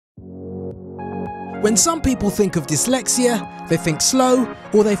When some people think of dyslexia, they think slow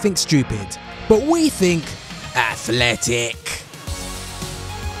or they think stupid. But we think athletic.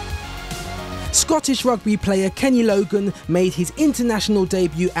 Scottish rugby player Kenny Logan made his international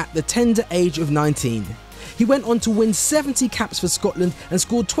debut at the tender age of 19. He went on to win 70 caps for Scotland and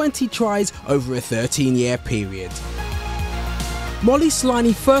scored 20 tries over a 13-year period. Molly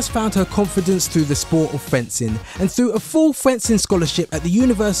Sliney first found her confidence through the sport of fencing, and through a full fencing scholarship at the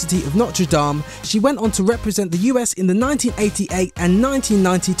University of Notre Dame, she went on to represent the US in the 1988 and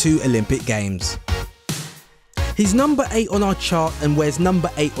 1992 Olympic Games. He's number 8 on our chart and wears number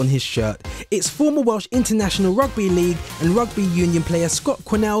 8 on his shirt. It's former Welsh International Rugby League and Rugby Union player Scott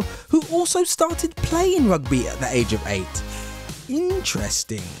Quinnell, who also started playing rugby at the age of 8.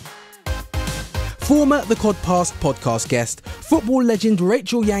 Interesting. Former The Codpast podcast guest, football legend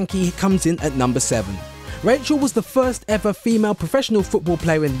Rachel Yankey comes in at number 7. Rachel was the first ever female professional football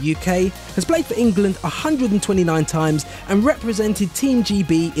player in the UK, has played for England 129 times and represented Team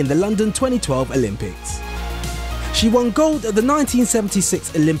GB in the London 2012 Olympics. She won gold at the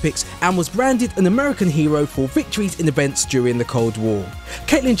 1976 Olympics and was branded an American hero for victories in events during the Cold War.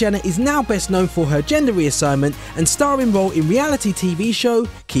 Caitlyn Jenner is now best known for her gender reassignment and starring role in reality TV show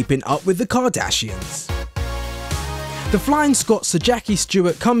Keeping Up with the Kardashians. The Flying Scot Sir Jackie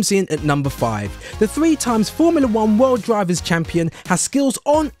Stewart comes in at number 5. The 3-time Formula 1 World Drivers' Champion has skills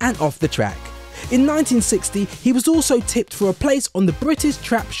on and off the track. In 1960, he was also tipped for a place on the British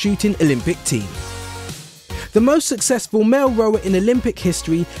trap shooting Olympic team. The most successful male rower in Olympic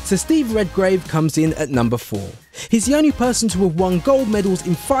history, Sir Steve Redgrave, comes in at number 4. He's the only person to have won gold medals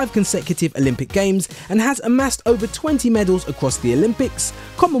in 5 consecutive Olympic Games and has amassed over 20 medals across the Olympics,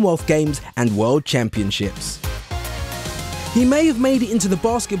 Commonwealth Games and World Championships. He may have made it into the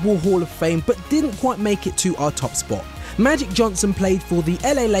Basketball Hall of Fame but didn't quite make it to our top spot. Magic Johnson played for the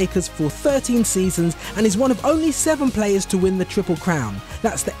LA Lakers for 13 seasons and is one of only 7 players to win the Triple Crown.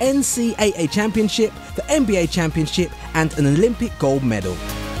 That's the NCAA Championship, the NBA Championship and an Olympic gold medal.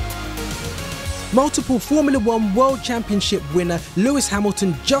 Multiple Formula 1 World Championship winner Lewis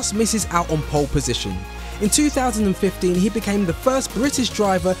Hamilton just misses out on pole position. In 2015, he became the first British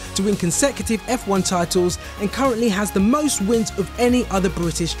driver to win consecutive F1 titles and currently has the most wins of any other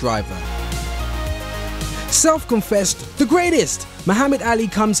British driver. Self-confessed the greatest, Muhammad Ali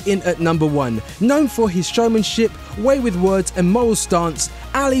comes in at number 1. Known for his showmanship, way with words and moral stance,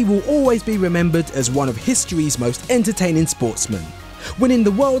 Ali will always be remembered as one of history's most entertaining sportsmen. Winning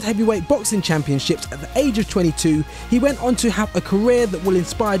the World Heavyweight Boxing Championships at the age of 22, he went on to have a career that will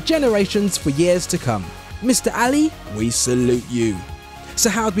inspire generations for years to come. Mr. Ali, we salute you. So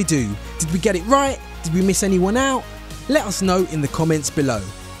how'd we do? Did we get it right? Did we miss anyone out? Let us know in the comments below.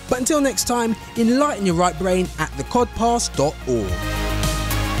 But until next time, enlighten your right brain at thecodpast.org.